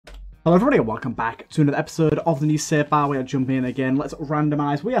Hello everybody and welcome back to another episode of the new save bar. We are jumping in again. Let's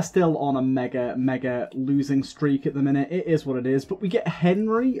randomise. We are still on a mega losing streak at the minute. It is what it is. But we get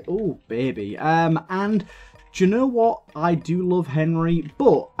Henry. Oh, baby. And do you know what? I do love Henry,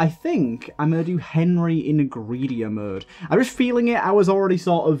 but I think I'm going to do Henry in greedier mode. I'm just feeling it. I was already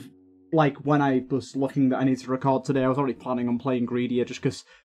sort of, like, when I was looking that I need to record today, I was already planning on playing greedier just because...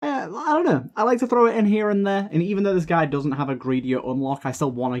 I don't know. I like to throw it in here and there, and even though this guy doesn't have a greedier unlock, I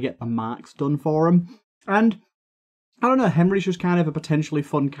still want to get the marks done for him. And I don't know, Henry's just kind of a potentially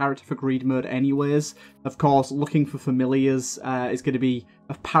fun character for greed mode anyways. Of course, looking for familiars is going to be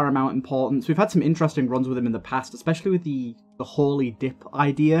of paramount importance. We've had some interesting runs with him in the past, especially with the holy dip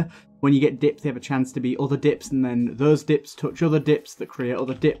idea. When you get dips, they have a chance to be other dips, and then those dips touch other dips that create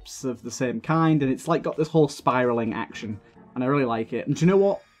other dips of the same kind, and it's like got this whole spiraling action, and I really like it. And do you know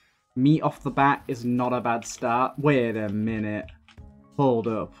what? Meat off the bat is not a bad start. Wait a minute. Hold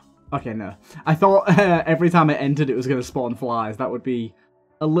up. Okay, no. I thought every time I entered it was going to spawn flies. That would be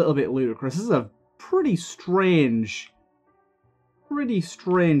a little bit ludicrous. This is a pretty strange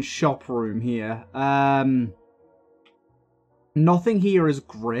shop room here. Nothing here is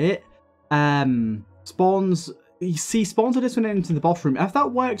great. Spawns... You see, spawns are disappearing into the boss room. If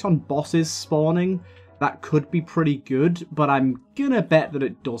that works on bosses spawning... that could be pretty good, but I'm gonna bet that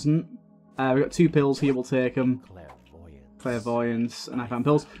it doesn't. We've got 2 pills here, we'll take them. Clairvoyance, and I found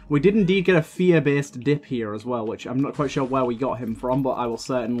pills. We did indeed get a fear-based dip here as well, which I'm not quite sure where we got him from, but I will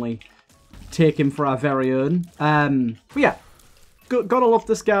certainly take him for our very own. But yeah, gotta love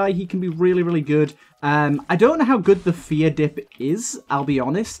this guy. He can be really good. I don't know how good the fear dip is, I'll be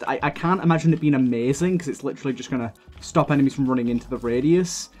honest. I can't imagine it being amazing, because it's literally just gonna stop enemies from running into the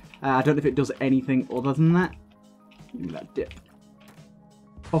radius. I don't know if it does anything other than that. Give me that dip.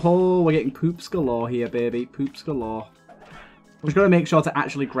 Oh, we're getting poops galore here, baby. Poops galore. I've just got to make sure to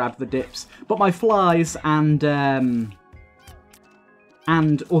actually grab the dips. But my flies and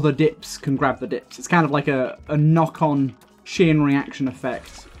other dips can grab the dips. It's kind of like a knock-on chain reaction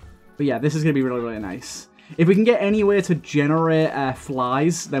effect. But yeah, this is going to be really nice. If we can get any way to generate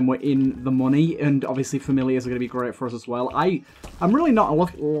flies, then we're in the money, and obviously familiars are going to be great for us as well. I'm really not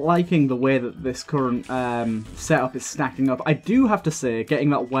liking the way that this current setup is stacking up. I do have to say, getting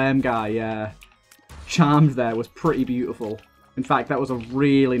that worm guy charmed there was pretty beautiful. In fact, that was a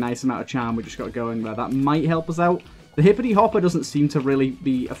really nice amount of charm we just got going there. That might help us out. The hippity hopper doesn't seem to really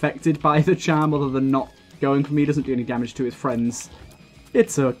be affected by the charm, other than not going for me. Doesn't do any damage to his friends.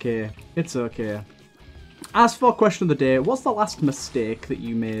 It's okay. It's okay. As for question of the day, what's the last mistake that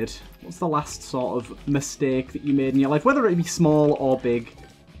you made? What's the last sort of mistake that you made in your life? Whether it be small or big.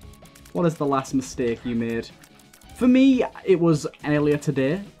 What is the last mistake you made? For me, it was earlier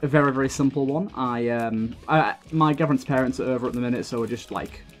today. A very simple one. My girlfriend's parents are over at the minute, so we're just,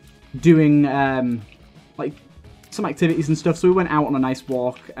 like, doing, like, some activities and stuff. So we went out on a nice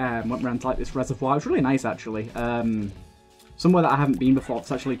walk, went around to, like, this reservoir. It was really nice, actually. Somewhere that I haven't been before.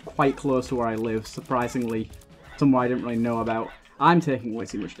 It's actually quite close to where I live. Surprisingly, somewhere I didn't really know about. I'm taking way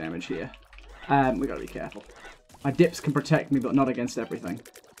too much damage here. We gotta be careful. My dips can protect me, but not against everything.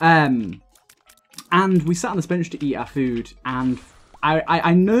 And we sat on this bench to eat our food, and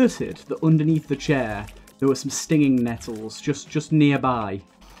I noted that underneath the chair there were some stinging nettles just nearby.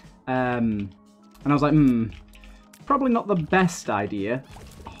 And I was like, probably not the best idea.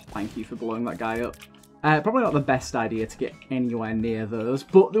 Oh, thank you for blowing that guy up. Probably not the best idea to get anywhere near those,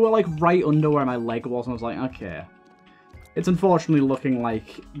 but they were like right under where my leg was, and I was like, okay. It's unfortunately looking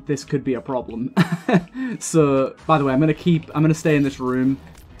like this could be a problem. So, by the way, I'm gonna stay in this room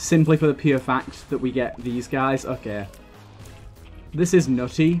simply for the pure fact that we get these guys. Okay. This is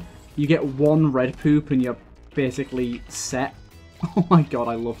nutty. You get 1 red poop and you're basically set. Oh my god,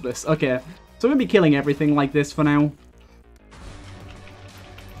 I love this. Okay, so I'm gonna be killing everything like this for now,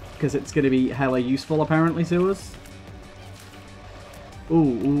 because it's going to be hella useful, apparently, to us.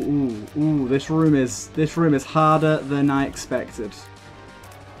 Ooh, this room is harder than I expected.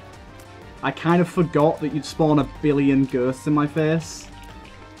 I kind of forgot that you'd spawn a billion ghosts in my face.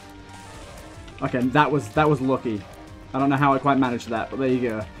 Okay, that was lucky. I don't know how I quite managed that, but there you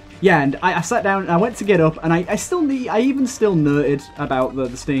go. Yeah, and I sat down and I went to get up, and I even still noted about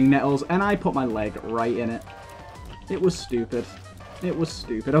the stinging nettles, and I put my leg right in it. It was stupid. It was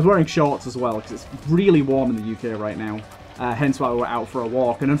stupid. I was wearing shorts as well, because it's really warm in the UK right now. Hence why we were out for a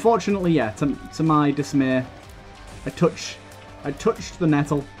walk. And unfortunately, yeah, to my dismay, I touched the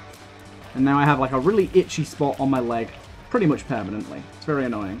nettle. And now I have like a really itchy spot on my leg. Pretty much permanently. It's very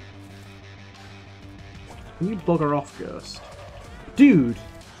annoying. Can you bugger off, Ghost? Dude!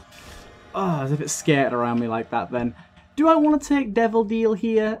 Oh, as if it's scared around me like that then. Do I want to take Devil Deal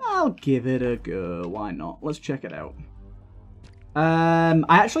here? I'll give it a go. Why not? Let's check it out. I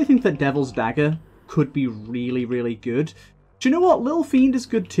actually think that Devil's Dagger could be really, really good. Do you know what? Little Fiend is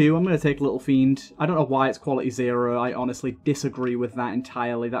good too. I'm going to take Little Fiend. I don't know why it's quality 0. I honestly disagree with that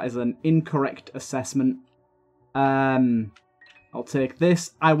entirely. That is an incorrect assessment. I'll take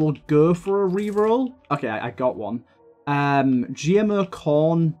this. I will go for a reroll. Okay, I got one. GMO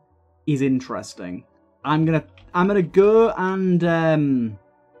Corn is interesting. I'm gonna go and I'm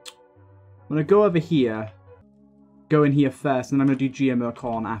gonna go over here. Go in here first, and I'm gonna do GMO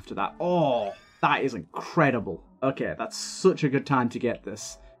Corn after that. Oh, that is incredible. Okay, that's such a good time to get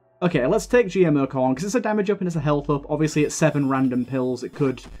this. Okay, let's take GMO Corn, because it's a damage up and it's a health up. Obviously, it's 7 random pills. It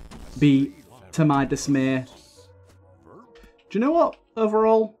could be to my dismay. Do you know what?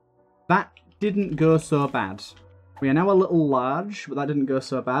 Overall, that didn't go so bad. We are now a little large, but that didn't go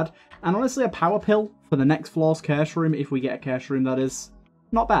so bad. And honestly, a power pill for the next floor's curse room, if we get a curse room, that is.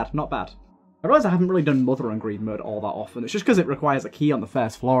 Not bad, not bad. I realise I haven't really done Mother and Greed mode all that often. It's just because it requires a key on the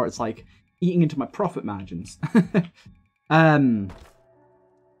first floor. It's like eating into my profit margins.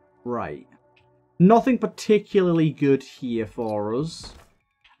 Right. Nothing particularly good here for us.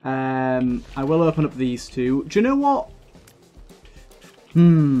 I will open up these two. Do you know what?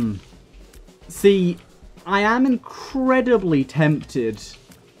 See, I am incredibly tempted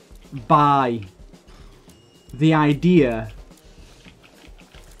by the idea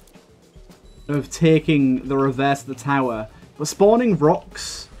of taking the reverse of the tower, but spawning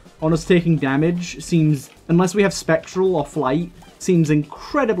rocks on us taking damage seems, unless we have Spectral or Flight, seems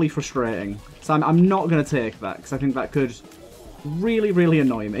incredibly frustrating. So I'm not going to take that, because I think that could really, really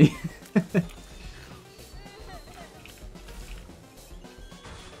annoy me.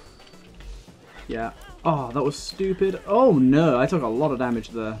 Yeah. Oh, that was stupid. Oh no, I took a lot of damage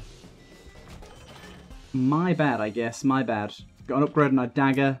there. My bad, I guess. My bad. Got an upgrade on our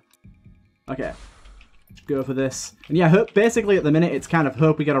dagger. Okay. Let's go for this. And yeah, basically at the minute, it's kind of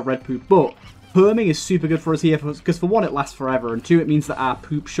hope we get a red poop. But herming is super good for us here, because for one, it lasts forever. And two, it means that our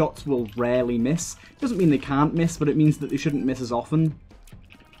poop shots will rarely miss. It doesn't mean they can't miss, but it means that they shouldn't miss as often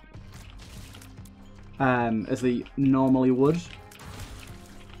as they normally would.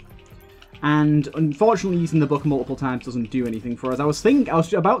 And unfortunately, using the book multiple times doesn't do anything for us. I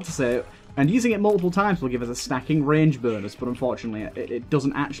was about to say, and using it multiple times will give us a stacking range bonus, but unfortunately, it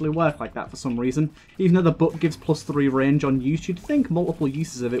doesn't actually work like that for some reason. Even though the book gives +3 range on use, you'd think multiple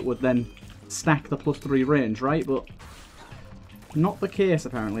uses of it would then stack the +3 range, right? But not the case,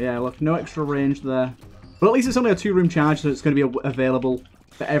 apparently. Yeah, look, no extra range there. But at least it's only a 2-room charge, so it's going to be available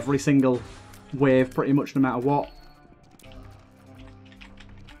for every single wave, pretty much no matter what.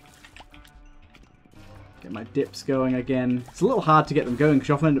 Get my dips going again. It's a little hard to get them going because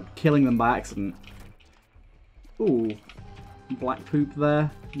you often end up killing them by accident. Ooh. Black poop there.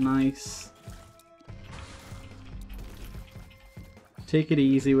 Nice. Take it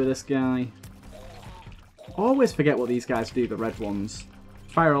easy with this guy. Always forget what these guys do, the red ones.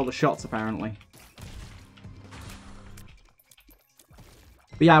 Fire all the shots, apparently.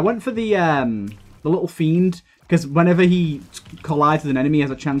 But yeah, I went for the little fiend, because whenever he collides with an enemy, he has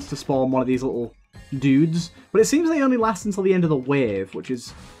a chance to spawn one of these little dudes, but it seems they only last until the end of the wave, which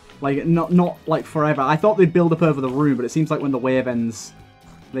is like not like forever. I thought they'd build up over the room, but it seems like when the wave ends,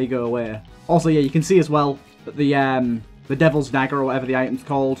 they go away. Also, yeah, you can see as well that the Devil's Dagger, or whatever the item's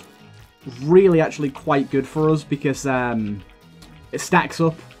called, really actually quite good for us, because it stacks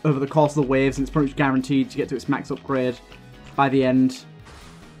up over the course of the waves, and it's pretty much guaranteed to get to its max upgrade by the end.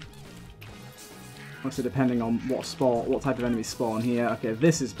 Also, depending on what type of enemy spawn here. Okay,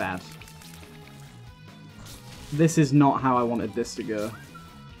 this is bad. This is not how I wanted this to go.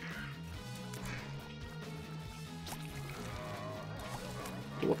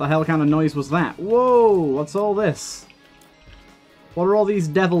 What the hell kind of noise was that? Whoa, what's all this? What are all these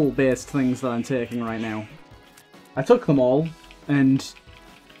devil-based things that I'm taking right now? I took them all, and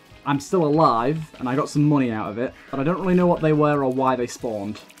I'm still alive, and I got some money out of it, but I don't really know what they were or why they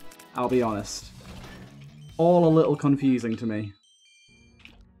spawned. I'll be honest. All a little confusing to me.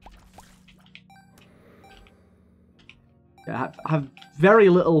 Yeah, I have very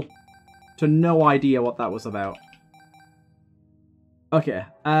little to no idea what that was about. Okay,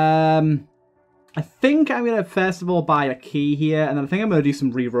 I think I'm going to first of all buy a key here, and then I think I'm going to do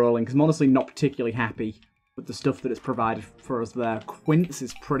some re-rolling, because I'm honestly not particularly happy with the stuff that it's provided for us there. Quince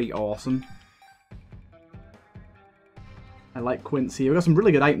is pretty awesome. I like Quince here. We've got some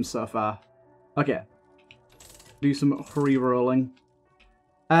really good items so far. Okay. Do some re-rolling.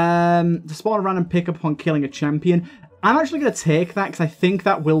 To spawn a random pickup upon killing a champion. I'm actually going to take that, because I think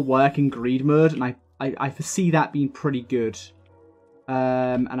that will work in greed mode, and I foresee that being pretty good.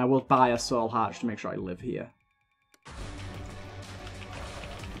 And I will buy a soul heart to make sure I live here.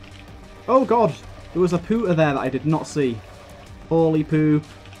 Oh god, there was a pooter there that I did not see. Holy poop.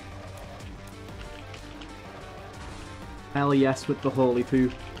 Hell yes with the holy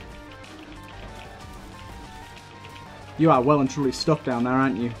poop. You are well and truly stuck down there,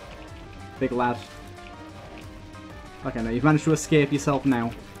 aren't you? Big lad. Okay, now you've managed to escape yourself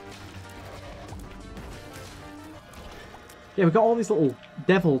now. Yeah, we've got all these little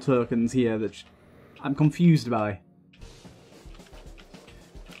devil tokens here that I'm confused by.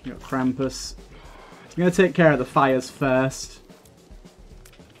 We've got Krampus. I'm going to take care of the fires first.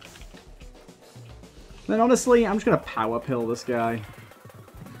 Then honestly, I'm just going to power pill this guy.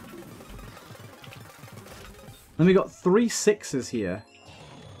 Then we got 3 6s here.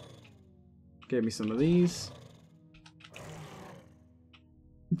 Give me some of these.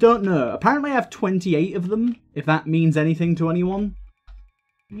 Don't know. Apparently I have 28 of them, if that means anything to anyone.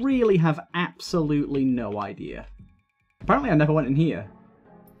 Really have absolutely no idea. Apparently I never went in here.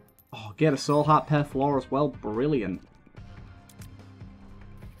 Oh, get a soul heart per floor as well. Brilliant.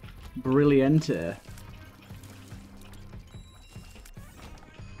 Brilliante.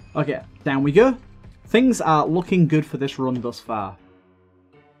 Okay, down we go. Things are looking good for this run thus far.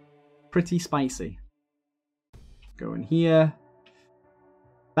 Pretty spicy. Go in here.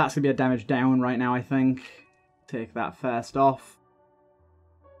 That's going to be a damage down right now, I think. Take that first off.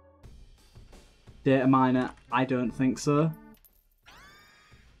 Data miner, I don't think so.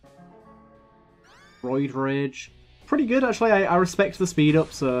 Roid Rage. Pretty good, actually. I respect the speed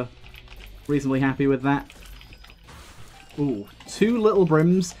up, so reasonably happy with that. Ooh, 2 Little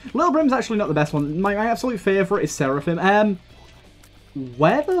Brims. Little Brim's actually not the best one. My absolute favourite is Seraphim.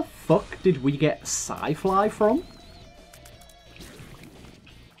 Where the fuck did we get Psyfly from?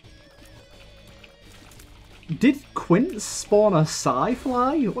 Did Quint spawn a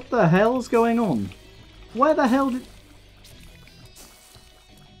Psyfly? What the hell's going on? Where the hell did...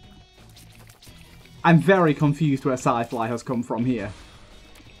 I'm very confused where Psyfly has come from here.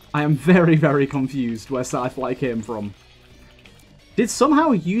 I am very, very confused where Psyfly came from. Did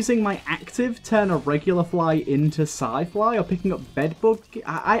somehow using my active turn a regular fly into Psyfly or picking up Bedbug?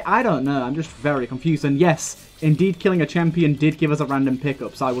 I don't know. I'm just very confused. And yes, indeed killing a champion did give us a random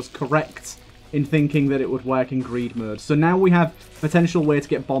pickup, so I was correct in thinking that it would work in greed mode. So now we have a potential way to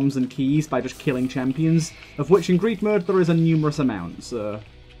get bombs and keys by just killing champions, of which in greed mode there is a numerous amount, so...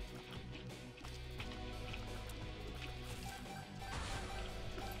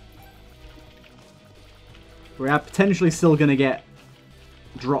 We are potentially still going to get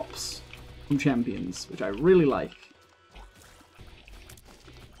drops from champions, which I really like.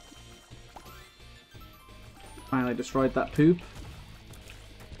 Finally destroyed that poop.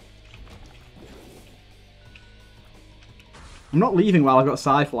 I'm not leaving while I've got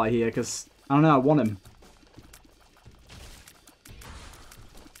Psyfly here, because, I don't know, I want him.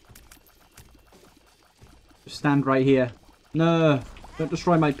 Just stand right here. No, don't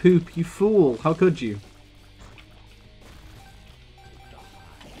destroy my poop, you fool. How could you?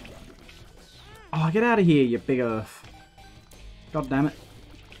 Oh, get out of here, you big earth. God damn it.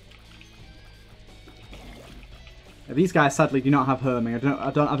 Yeah, these guys sadly do not have herming.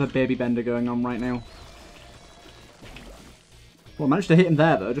 I don't have a baby bender going on right now. Well, I managed to hit him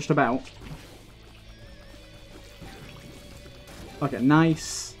there though, just about. Okay,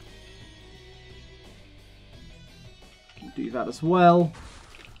 nice. Can do that as well.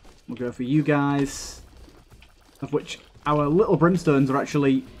 We'll go for you guys. Of which our little brimstones are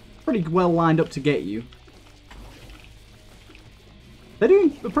actually pretty well lined up to get you. They're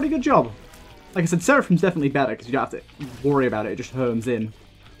doing a pretty good job. Like I said, Seraphim's definitely better because you don't have to worry about it, it just herms in.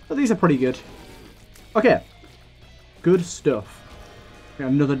 But these are pretty good. Okay. Good stuff. Got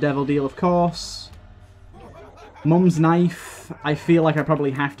another devil deal, of course. Mum's knife, I feel like I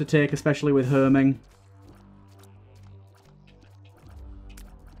probably have to take, especially with herming.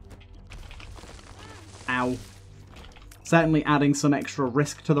 Ow. Certainly adding some extra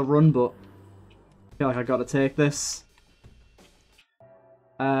risk to the run, but I feel like I gotta take this.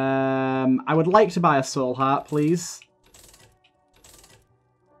 I would like to buy a soul heart, please.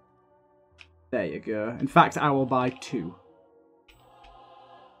 There you go. In fact, I will buy 2.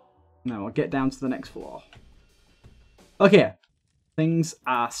 Now I'll get down to the next floor. Okay. Things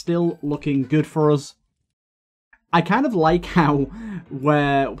are still looking good for us. I kind of like how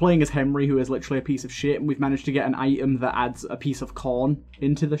we're playing as Henry, who is literally a piece of shit, and we've managed to get an item that adds a piece of corn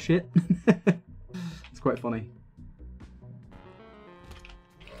into the shit. It's quite funny.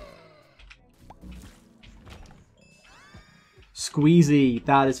 Squeezy,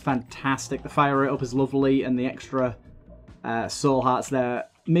 that is fantastic. The fire rate up is lovely, and the extra soul hearts there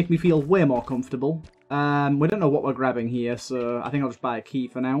make me feel way more comfortable. We don't know what we're grabbing here, so I think I'll just buy a key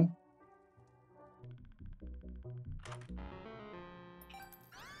for now.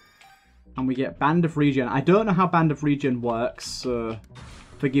 And we get Band of Regen. I don't know how Band of Regen works, so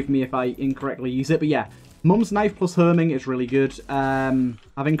forgive me if I incorrectly use it. But yeah, Mum's Knife plus Herming is really good.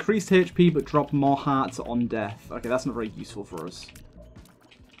 I've increased HP but dropped more hearts on death. Okay, that's not very useful for us.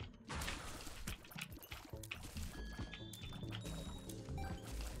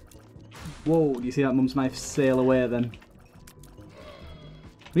 Whoa, do you see that Mum's Knife sail away then?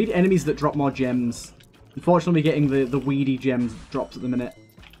 We need enemies that drop more gems. Unfortunately, we're getting the weedy gems dropped at the minute.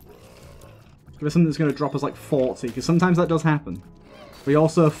 Give us something that's going to drop us like 40, because sometimes that does happen. We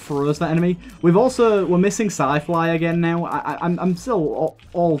also froze that enemy. We're missing Sci-Fly again now. I'm still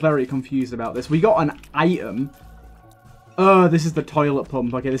all very confused about this. We got an item. Oh, this is the toilet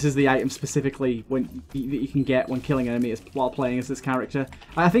pump. Okay, this is the item specifically that you can get when killing enemies while playing as this character.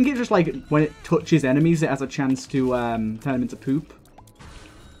 I think it's just like when it touches enemies, it has a chance to turn them into poop.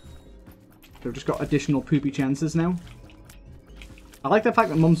 So we've just got additional poopy chances now. I like the fact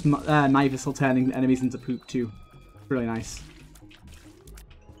that Mum's Knife is still turning enemies into poop too. Really nice.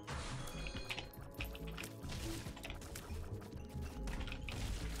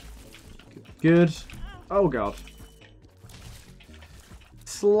 Good. Oh god.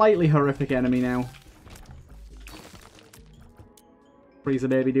 Slightly horrific enemy now. Freezer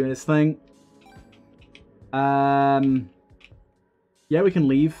baby doing his thing. Yeah, we can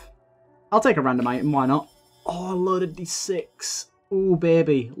leave. I'll take a random item, why not? Oh, loaded D6. Ooh,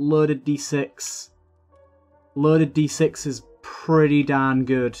 baby. Loaded D6. Loaded D6 is pretty darn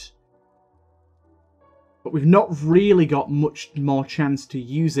good. But we've not really got much more chance to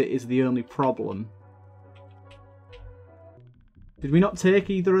use it is the only problem. Did we not take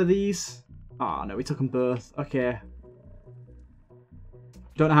either of these? Ah, no, we took them both. Okay.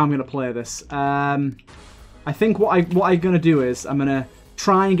 Don't know how I'm going to play this. I think what I'm going to do is I'm going to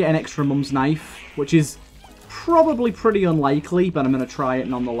try and get an extra Mum's Knife, which is probably pretty unlikely, but I'm going to try it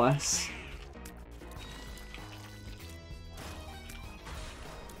nonetheless.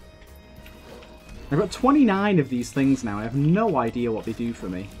 I've got 29 of these things now. I have no idea what they do for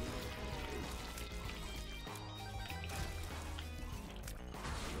me.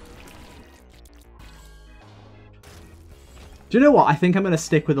 Do you know what? I think I'm going to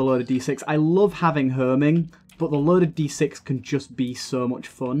stick with a loaded D6. I love having Herming, but the loaded D6 can just be so much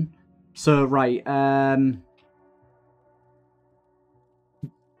fun. So, right. I'm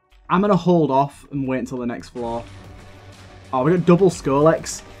going to hold off and wait until the next floor. Oh, we got double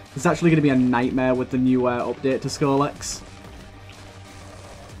Skolex. It's actually going to be a nightmare with the new update to Skolex.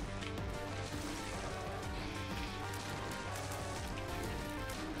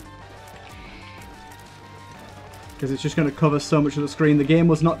 Because it's just going to cover so much of the screen. The game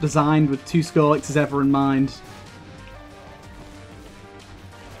was not designed with 2 Skolexes ever in mind.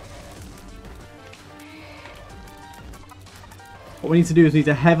 What we need to do is we need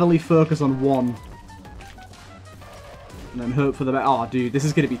to heavily focus on one. And then hope for the best. Oh, dude, this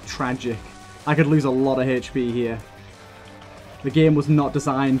is going to be tragic. I could lose a lot of HP here. The game was not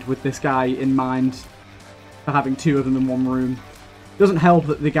designed with this guy in mind for having 2 of them in one room. It doesn't help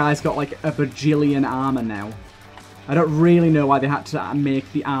that the guy's got like a bajillion armor now. I don't really know why they had to make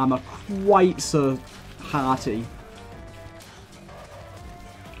the armor quite so hearty.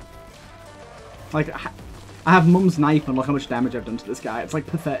 Like, I have Mum's Knife and look how much damage I've done to this guy. It's like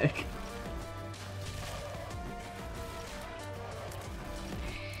pathetic.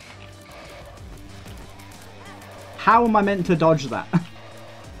 How am I meant to dodge that?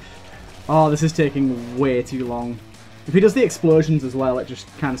 Oh, this is taking way too long. If he does the explosions as well, it just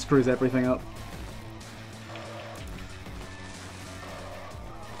kind of screws everything up.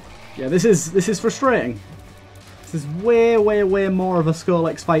 Yeah, this is frustrating. This is way, way, way more of a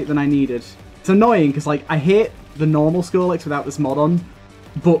Skolex fight than I needed. It's annoying because, like, I hate the normal Skolex without this mod on,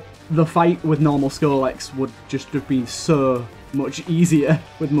 but the fight with normal Skolex would just have been so much easier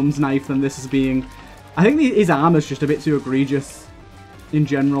with Mum's Knife than this is being. I think his armor's just a bit too egregious in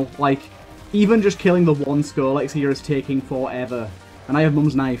general. Like, even just killing the one Skolex here is taking forever. And I have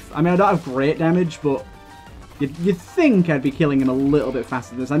Mum's Knife. I mean, I don't have great damage, but you'd think I'd be killing him a little bit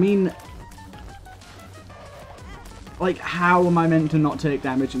faster than this. I mean, like, how am I meant to not take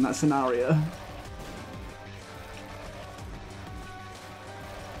damage in that scenario?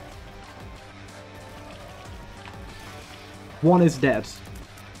 One is dead.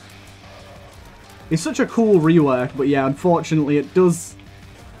 It's such a cool rework, but yeah, unfortunately it does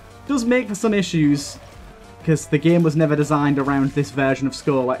make for some issues. because the game was never designed around this version of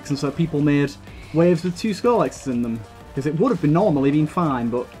Scolex, and so people made waves with 2 Scolexes in them. Because it would have been normally been fine,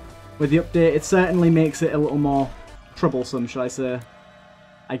 but with the update, it certainly makes it a little more troublesome, should I say.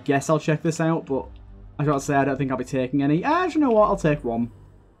 I guess I'll check this out, but I gotta say, I don't think I'll be taking any. You know what? I'll take one.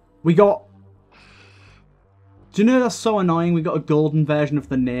 We got... Do you know that's so annoying? We got a golden version of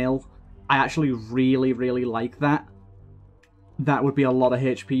the nail. I actually really, really like that. That would be a lot of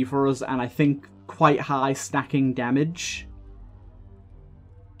HP for us, and I think quite high stacking damage.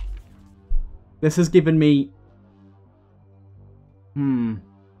 This has given me... The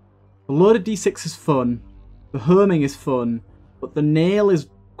loaded D6 is fun. The homing is fun. But the nail is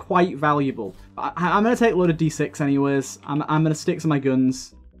quite valuable. I'm going to take loaded D6 anyways. I'm going to stick to my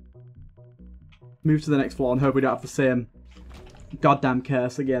guns. Move to the next floor and hope we don't have the same goddamn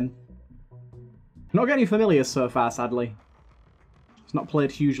curse again. Not getting familiar so far, sadly. It's not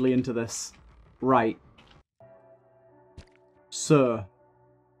played hugely into this. Right. So.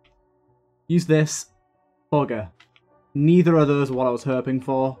 Use this. Bugger. Neither of those are what I was hoping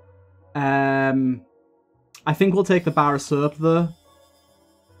for. I think we'll take the bar of soap, though.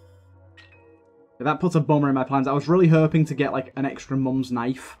 That puts a bummer in my plans. I was really hoping to get, like, an extra mum's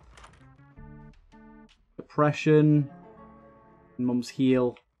knife. Depression. Mum's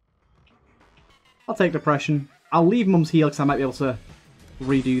heal. I'll take depression. I'll leave mum's heal because I might be able to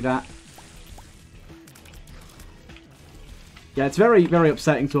redo that. Yeah, it's very, very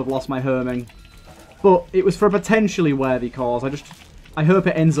upsetting to have lost my homing. But it was for a potentially worthy cause. I hope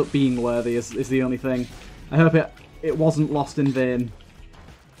it ends up being worthy is the only thing. I hope it wasn't lost in vain.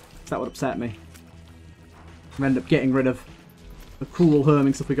 That would upset me. We end up getting rid of the cool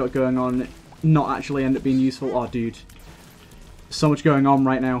homing stuff we got going on and it not actually end up being useful. Oh, dude. There's so much going on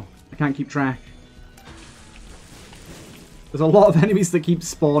right now. I can't keep track. There's a lot of enemies that keep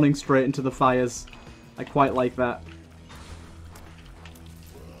spawning straight into the fires. I quite like that.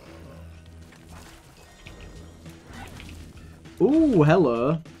 Ooh,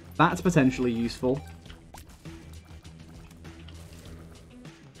 hello. That's potentially useful.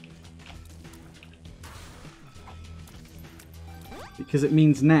 Because it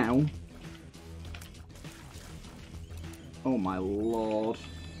means now... Oh my lord.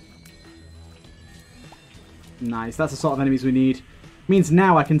 Nice, that's the sort of enemies we need. Means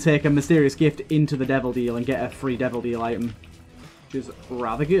now I can take a mysterious gift into the Devil Deal and get a free Devil Deal item. Which is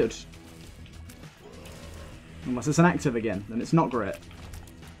rather good. Unless it's an active again, then it's not great.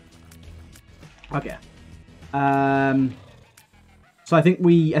 Okay. So I think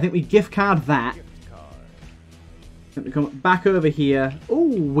we gift card that. Then we come back over here. Oh,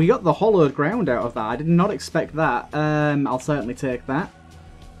 we got the hollowed ground out of that. I did not expect that. I'll certainly take that.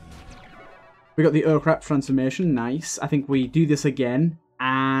 We got the oh crap transformation. Nice. I think we do this again,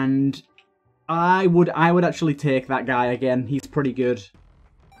 and I would actually take that guy again. He's pretty good.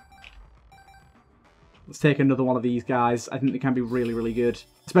 Let's take another one of these guys. I think they can be really, really good.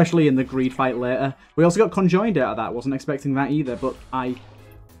 Especially in the greed fight later. We also got conjoined out of that. Wasn't expecting that either, but I'm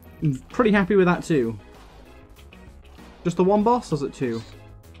pretty happy with that too. Just the one boss, or is it 2?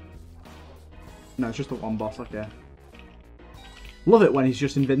 No, it's just the one boss, okay. Love it when he's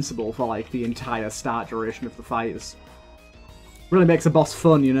just invincible for like the entire start duration of the fights. Really makes a boss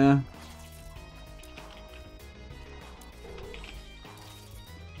fun, you know?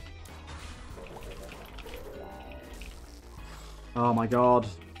 Oh my god.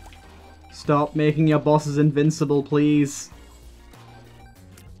 Stop making your bosses invincible, please.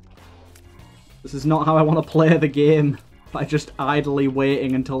 This is not how I want to play the game. By just idly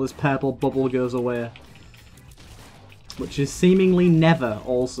waiting until this purple bubble goes away. Which is seemingly never,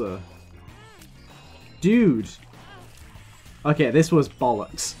 also. Dude. Okay, this was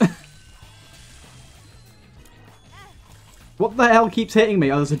bollocks. What the hell keeps hitting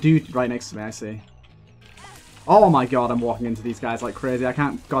me? Oh, there's a dude right next to me, I see. Oh my god, I'm walking into these guys like crazy. I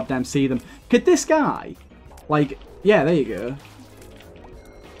can't goddamn see them. Could this guy, like, yeah, there you go.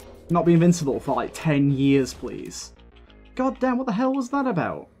 Not be invincible for like 10 years, please. God damn, what the hell was that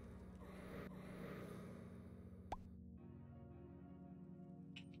about?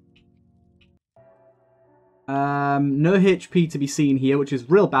 No HP to be seen here, which is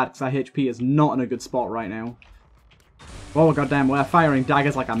real bad because our HP is not in a good spot right now. Oh goddamn, we're firing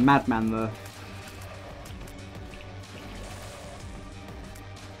daggers like a madman though.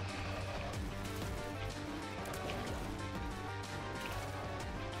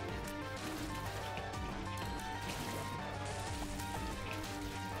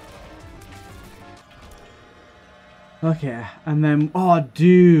 Okay, and then... Oh,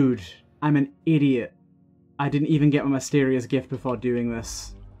 dude! I'm an idiot. I didn't even get my mysterious gift before doing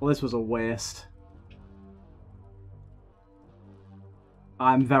this. Well, this was a waste.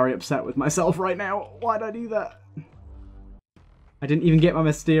 I'm very upset with myself right now. Why did I do that? I didn't even get my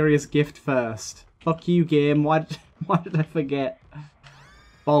mysterious gift first. Fuck you, game. Why did I forget?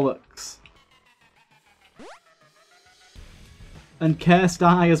 Bollocks. And Cursed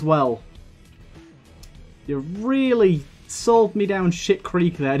Eye as well. You really sold me down shit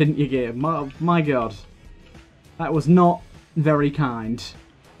creek there, didn't you, game? My god. That was not very kind.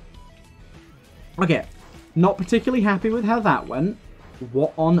 Okay. Not particularly happy with how that went.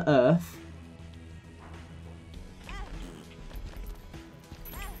 What on earth?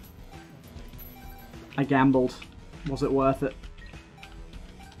 I gambled. Was it worth it?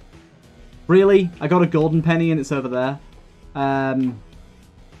 Really? I got a golden penny and it's over there.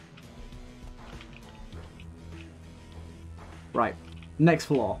 Right. Next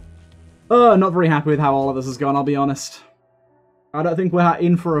floor. Oh, not very happy with how all of this has gone, I'll be honest. I don't think we're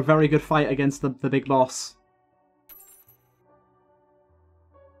in for a very good fight against the big boss.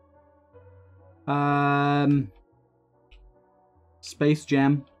 Space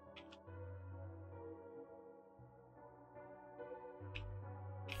Gem.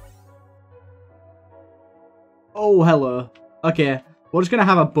 Oh, hello. Okay, we're just gonna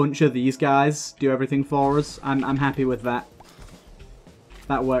have a bunch of these guys do everything for us. I'm happy with that.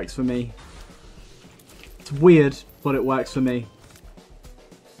 That works for me. It's weird, but it works for me.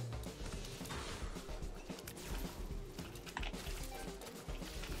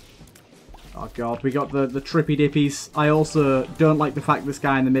 Oh god, we got the trippy dippies. I also don't like the fact this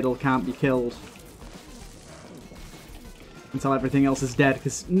guy in the middle can't be killed until everything else is dead,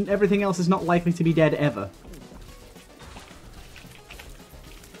 because everything else is not likely to be dead ever.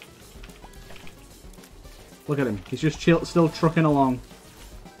 Look at him. He's just still trucking along.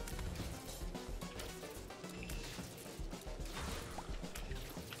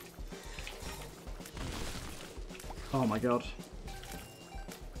 Oh my god.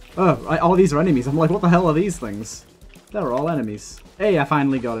 Oh, all these are enemies. I'm like, what the hell are these things? They're all enemies. Hey, I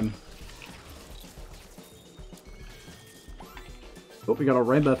finally got him. Oh, we got a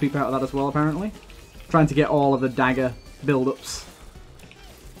rainbow peep out of that as well, apparently. Trying to get all of the dagger build-ups.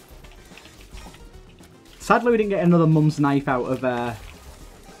 Sadly, we didn't get another mum's knife out of,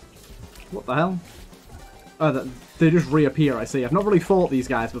 what the hell? Oh, they just reappear, I see. I've not really fought these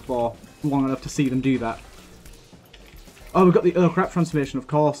guys before long enough to see them do that. Oh, we've got the crap transformation, of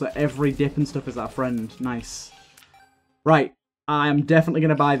course, so every dip and stuff is our friend. Nice. Right, I am definitely going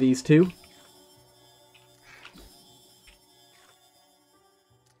to buy these two.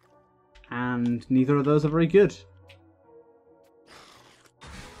 And neither of those are very good.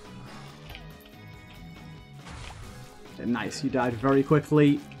 Nice, you died very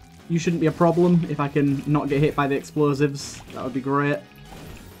quickly. You shouldn't be a problem if I can not get hit by the explosives. That would be great.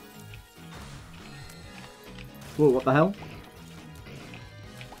 Whoa, what the hell?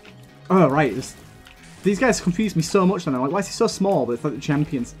 Oh, right. These guys confuse me so much then. I'm like, why is he so small? But it's like the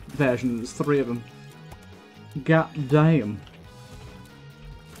Champions version and there's 3 of them. God damn.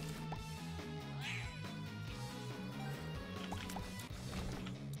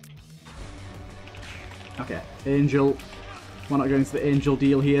 Okay, Angel. We're not going to the Angel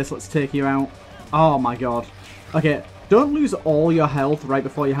deal here, so let's take you out. Oh my god. Okay, don't lose all your health right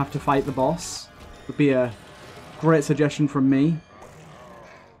before you have to fight the boss. Would be a great suggestion from me.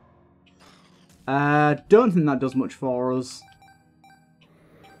 Don't think that does much for us.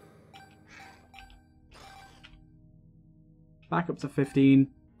 Back up to 15.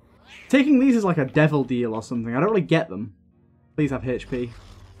 Taking these is like a devil deal or something. I don't really get them. Please have HP.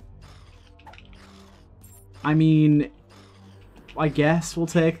 I mean, I guess we'll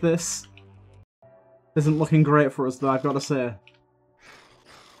take this. Isn't looking great for us though, I've got to say.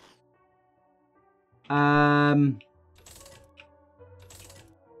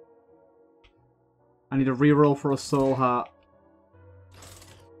 I need a reroll for a soul heart.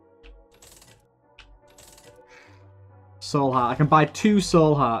 Soul heart. I can buy 2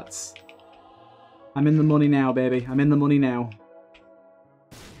 soul hearts. I'm in the money now, baby. I'm in the money now.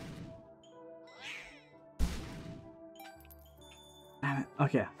 Damn it.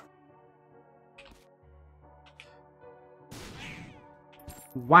 Okay.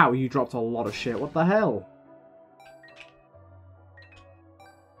 Wow, you dropped a lot of shit. What the hell?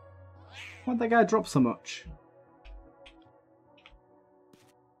 Why'd that guy drop so much?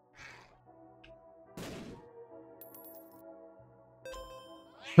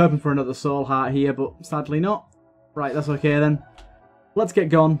 Hoping for another soul heart here, but sadly not. Right, that's okay then. Let's get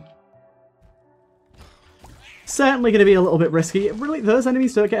gone. Certainly going to be a little bit risky. Really, those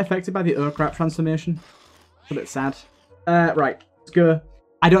enemies don't get affected by the crap transformation. It's a bit sad. Right, let's go.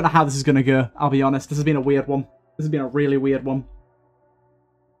 I don't know how this is going to go, I'll be honest. This has been a weird one. This has been a really weird one.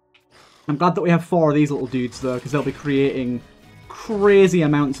 I'm glad that we have 4 of these little dudes, though, because they'll be creating crazy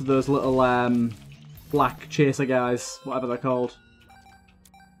amounts of those little black chaser guys, whatever they're called.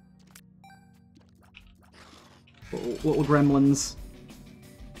 Little gremlins.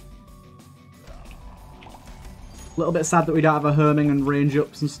 A little bit sad that we don't have a homing and range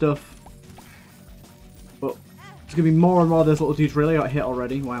ups and stuff. But there's going to be more and more of those little dudes really got hit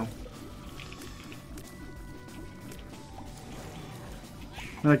already. Wow.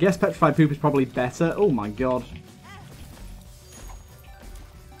 And I guess Petrified Poop is probably better. Oh my god.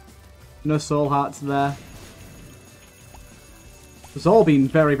 No soul hearts there. It's all been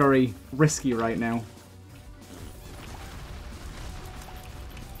very, very risky right now.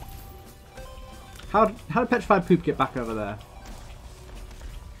 How did Petrified Poop get back over there?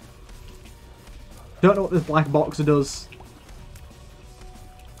 Don't know what this black boxer does.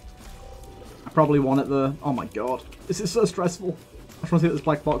 I probably want it though. Oh my god. This is so stressful. I just want to see what this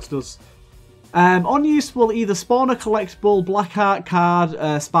black box does. On use will either spawn a collectible, black heart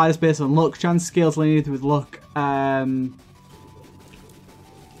card, spiders based on luck, chance scales linear with luck.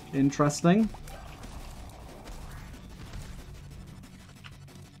 Interesting.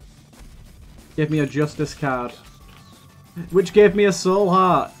 Gave me a justice card. Which gave me a soul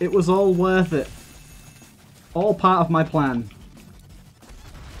heart. It was all worth it. All part of my plan.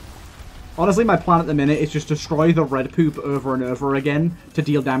 Honestly, my plan at the minute is just destroy the red poop over and over again to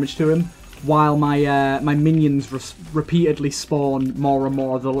deal damage to him, while my my minions repeatedly spawn more and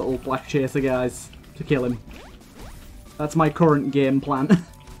more of the little black chaser guys to kill him. That's my current game plan.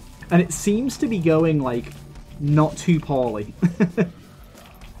 And it seems to be going, like, not too poorly.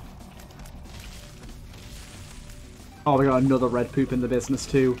 Oh, we got another red poop in the business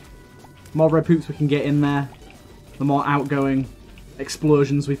too. The more red poops we can get in there, the more outgoing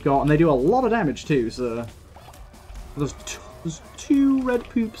explosions we've got. And they do a lot of damage too, so... There's 2 red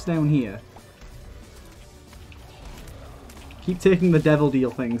poops down here. Keep taking the devil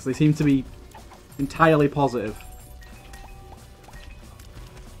deal things. They seem to be entirely positive.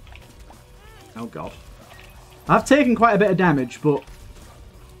 Oh god. I've taken quite a bit of damage, but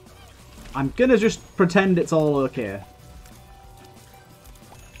I'm gonna just pretend it's all okay.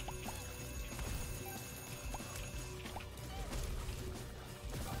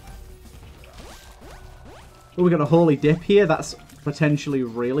 Oh, we got a holy dip here. That's potentially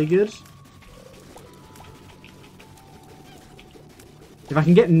really good. If I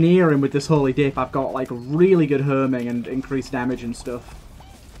can get near him with this holy dip, I've got like really good homing and increased damage and stuff.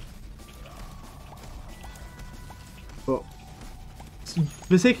 But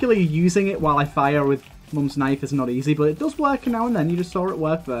particularly using it while I fire with Mum's knife is not easy, but it does work now and then. You just saw it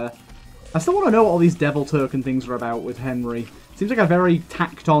work there. I still want to know what all these devil token things are about with Henry. Seems like a very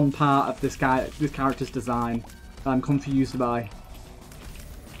tacked-on part of this character's design that I'm confused by.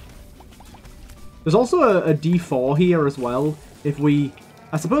 There's also a D4 here as well. If we...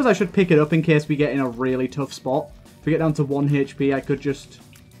 I suppose I should pick it up in case we get in a really tough spot. If we get down to 1 HP, I could just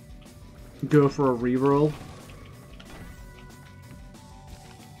go for a reroll.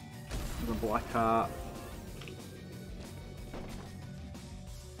 The black heart.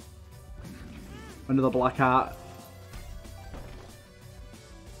 Another black heart.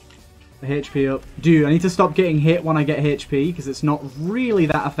 The HP up. Dude, I need to stop getting hit when I get HP, because it's not really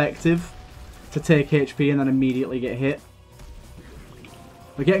that effective to take HP and then immediately get hit.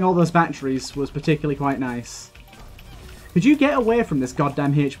 But getting all those batteries was particularly quite nice. Could you get away from this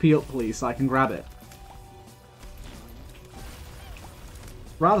goddamn HP up, please, so I can grab it?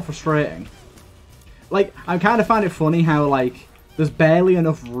 Rather frustrating. Like, I kind of find it funny how, like, there's barely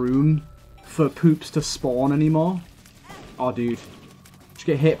enough room for poops to spawn anymore. Oh, dude. Just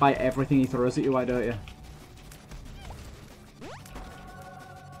get hit by everything he throws at you, why don't you?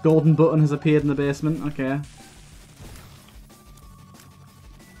 Golden button has appeared in the basement. Okay.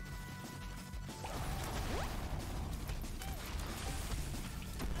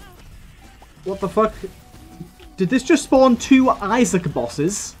 What the fuck? Did this just spawn 2 Isaac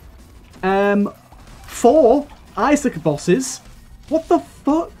bosses? 4 Isaac bosses? What the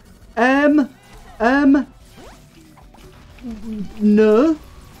fuck? No.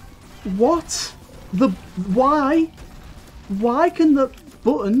 What? Why? Why can the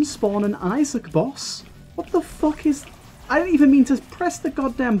button spawn an Isaac boss? What the fuck is... I didn't even mean to press the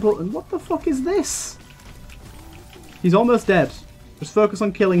goddamn button. What the fuck is this? He's almost dead. Just focus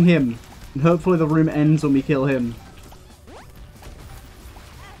on killing him. And hopefully the room ends when we kill him.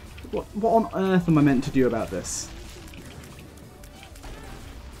 What on earth am I meant to do about this?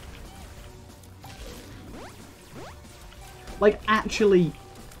 Like, actually,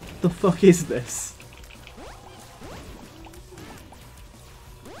 the fuck is this?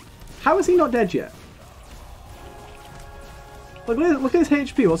 How is he not dead yet? Look at his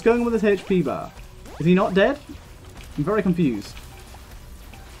HP. What's going on with his HP bar? Is he not dead? I'm very confused.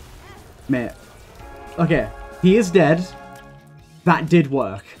 Mate. Okay. He is dead. That did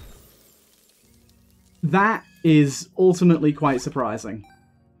work. That is ultimately quite surprising.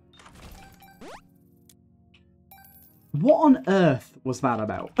 What on earth was that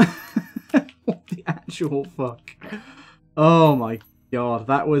about? What the actual fuck? Oh my god,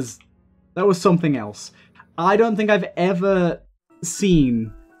 that was something else. I don't think I've ever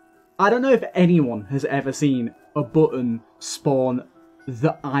seen... I don't know if anyone has ever seen a button spawn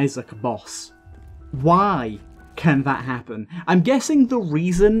the Isaac boss. Why can that happen? I'm guessing the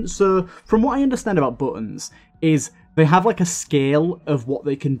reason, so from what I understand about buttons, is they have like a scale of what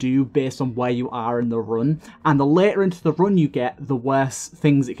they can do based on where you are in the run, and the later into the run you get, the worse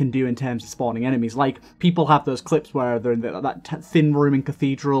things it can do in terms of spawning enemies. Like, people have those clips where they're in that thin room in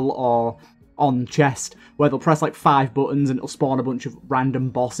Cathedral or on Chest, where they'll press like 5 buttons and it'll spawn a bunch of random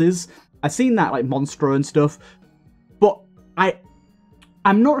bosses. I've seen that, like Monstro and stuff, but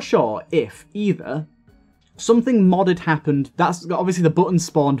I'm not sure if either something modded happened. That's obviously the button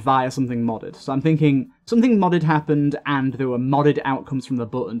spawned via something modded. So I'm thinking something modded happened and there were modded outcomes from the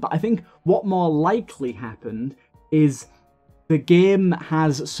button. But I think what more likely happened is the game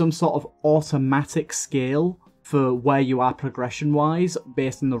has some sort of automatic scale for where you are progression-wise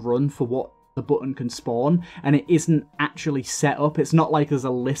based on the run for what the button can spawn, and it isn't actually set up. It's not like there's a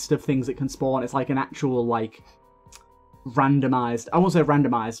list of things it can spawn. It's like an actual, like, randomized, I won't say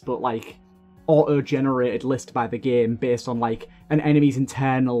randomized, but like auto-generated list by the game based on like an enemy's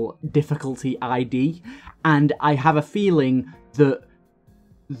internal difficulty ID. And I have a feeling that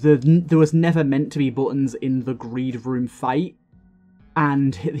there was never meant to be buttons in the Greed Room fight,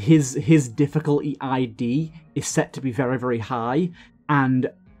 and his difficulty ID is set to be very, very high,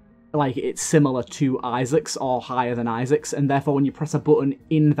 and like it's similar to Isaac's or higher than Isaac's, and therefore when you press a button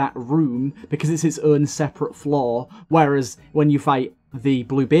in that room, because it's its own separate floor, whereas when you fight the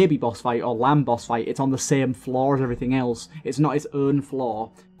Blue Baby boss fight or Lamb boss fight, it's on the same floor as everything else. It's not its own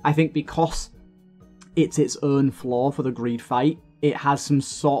floor. I think because it's its own floor for the Greed fight, it has some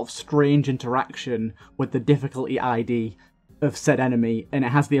sort of strange interaction with the difficulty ID of said enemy, and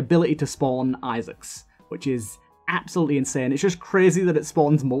it has the ability to spawn Isaac's, which is absolutely insane. It's just crazy that it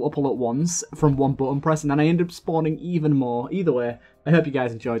spawns multiple at once from one button press, and then I end up spawning even more. Either way, I hope you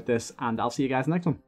guys enjoyed this, and I'll see you guys next one.